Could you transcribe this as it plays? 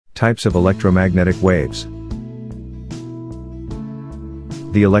Types of electromagnetic waves.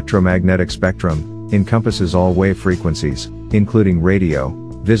 The electromagnetic spectrum encompasses all wave frequencies, including radio,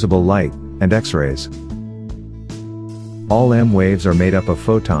 visible light, and X-rays. All M waves are made up of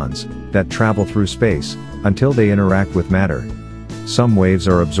photons that travel through space until they interact with matter. Some waves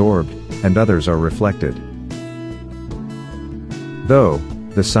are absorbed, and others are reflected. Though,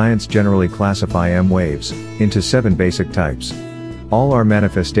 the science generally classify M waves into 7 basic types. All are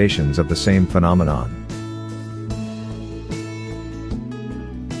manifestations of the same phenomenon.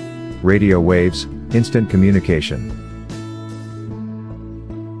 Radio waves, instant communication.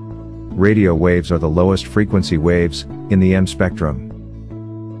 Radio waves are the lowest frequency waves in the M spectrum.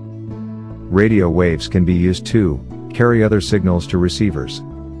 Radio waves can be used to carry other signals to receivers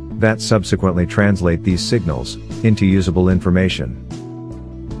that subsequently translate these signals into usable information.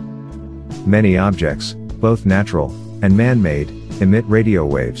 Many objects, both natural and man-made, emit radio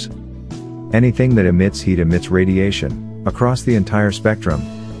waves. Anything that emits heat emits radiation across the entire spectrum,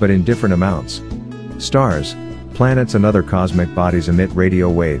 but in different amounts. Stars, planets and other cosmic bodies emit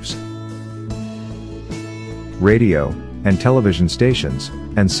radio waves. Radio and television stations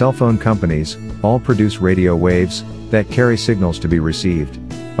and cell phone companies all produce radio waves that carry signals to be received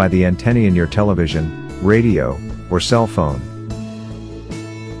by the antennae in your television, radio, or cell phone.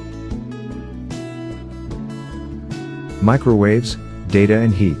 Microwaves, data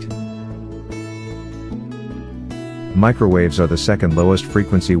and heat. Microwaves are the second lowest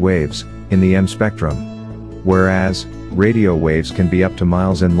frequency waves in the M spectrum. Whereas radio waves can be up to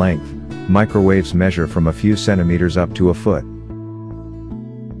miles in length, microwaves measure from a few centimeters up to a foot.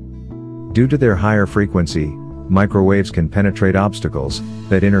 Due to their higher frequency, microwaves can penetrate obstacles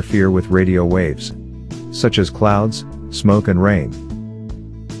that interfere with radio waves, such as clouds, smoke and rain.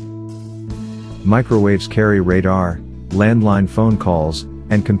 Microwaves carry radar, landline phone calls,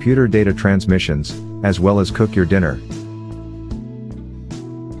 and computer data transmissions, as well as cook your dinner.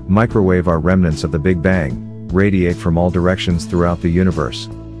 Microwave are remnants of the Big Bang, radiate from all directions throughout the universe.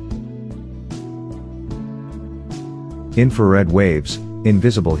 Infrared waves,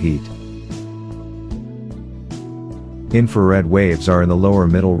 invisible heat. Infrared waves are in the lower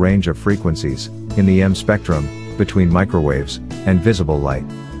middle range of frequencies in the M spectrum, between microwaves and visible light.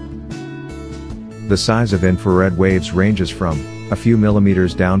 The size of infrared waves ranges from a few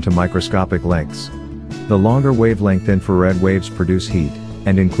millimeters down to microscopic lengths. The longer wavelength infrared waves produce heat,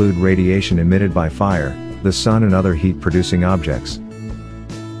 and include radiation emitted by fire, the sun and other heat-producing objects.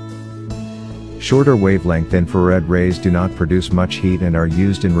 Shorter wavelength infrared rays do not produce much heat and are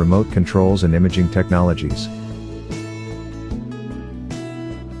used in remote controls and imaging technologies.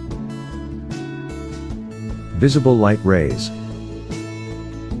 Visible light rays.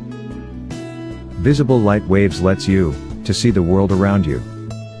 Visible light waves lets you to see the world around you.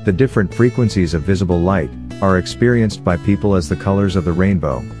 The different frequencies of visible light are experienced by people as the colors of the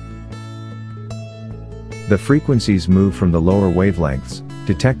rainbow. The frequencies move from the lower wavelengths,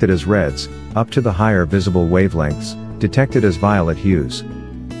 detected as reds, up to the higher visible wavelengths, detected as violet hues.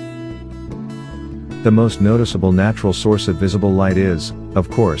 The most noticeable natural source of visible light is, of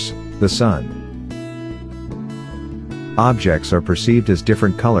course, the sun. Objects are perceived as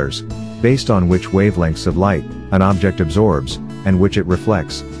different colors, based on which wavelengths of light an object absorbs, and which it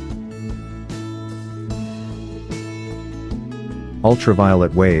reflects.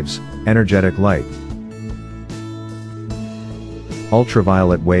 Ultraviolet waves, energetic light.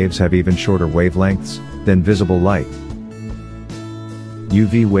 Ultraviolet waves have even shorter wavelengths than visible light.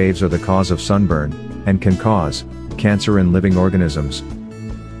 UV waves are the cause of sunburn, and can cause cancer in living organisms.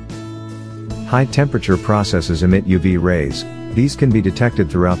 High-temperature processes emit UV rays. These can be detected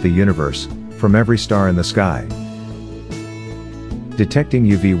throughout the universe, from every star in the sky. Detecting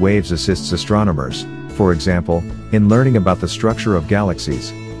UV waves assists astronomers, for example, in learning about the structure of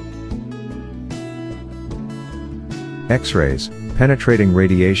galaxies. X-rays, penetrating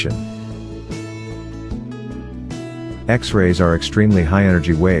radiation. X-rays are extremely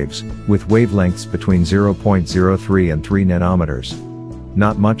high-energy waves, with wavelengths between 0.03 and 3 nanometers.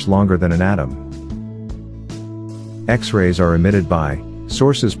 Not much longer than an atom. X-rays are emitted by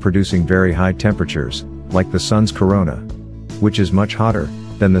sources producing very high temperatures, like the sun's corona, which is much hotter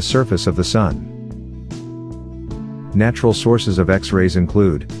than the surface of the sun. Natural sources of X-rays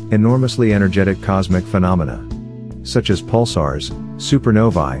include enormously energetic cosmic phenomena, such as pulsars,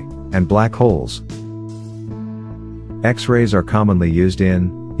 supernovae, and black holes. X-rays are commonly used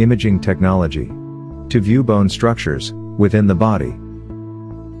in imaging technology to view bone structures within the body.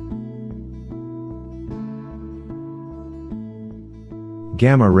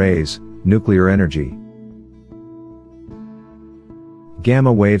 Gamma rays, nuclear energy.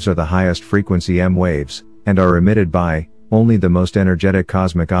 Gamma waves are the highest frequency M waves, and are emitted by only the most energetic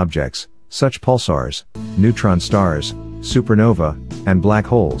cosmic objects, such pulsars, neutron stars, supernova, and black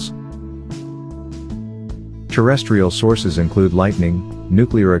holes. Terrestrial sources include lightning,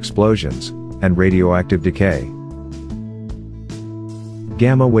 nuclear explosions, and radioactive decay.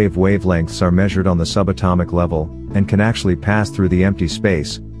 Gamma wave wavelengths are measured on the subatomic level, and can actually pass through the empty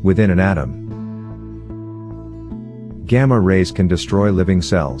space within an atom. Gamma rays can destroy living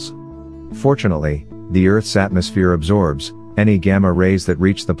cells. Fortunately, the Earth's atmosphere absorbs any gamma rays that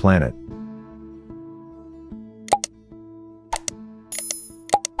reach the planet.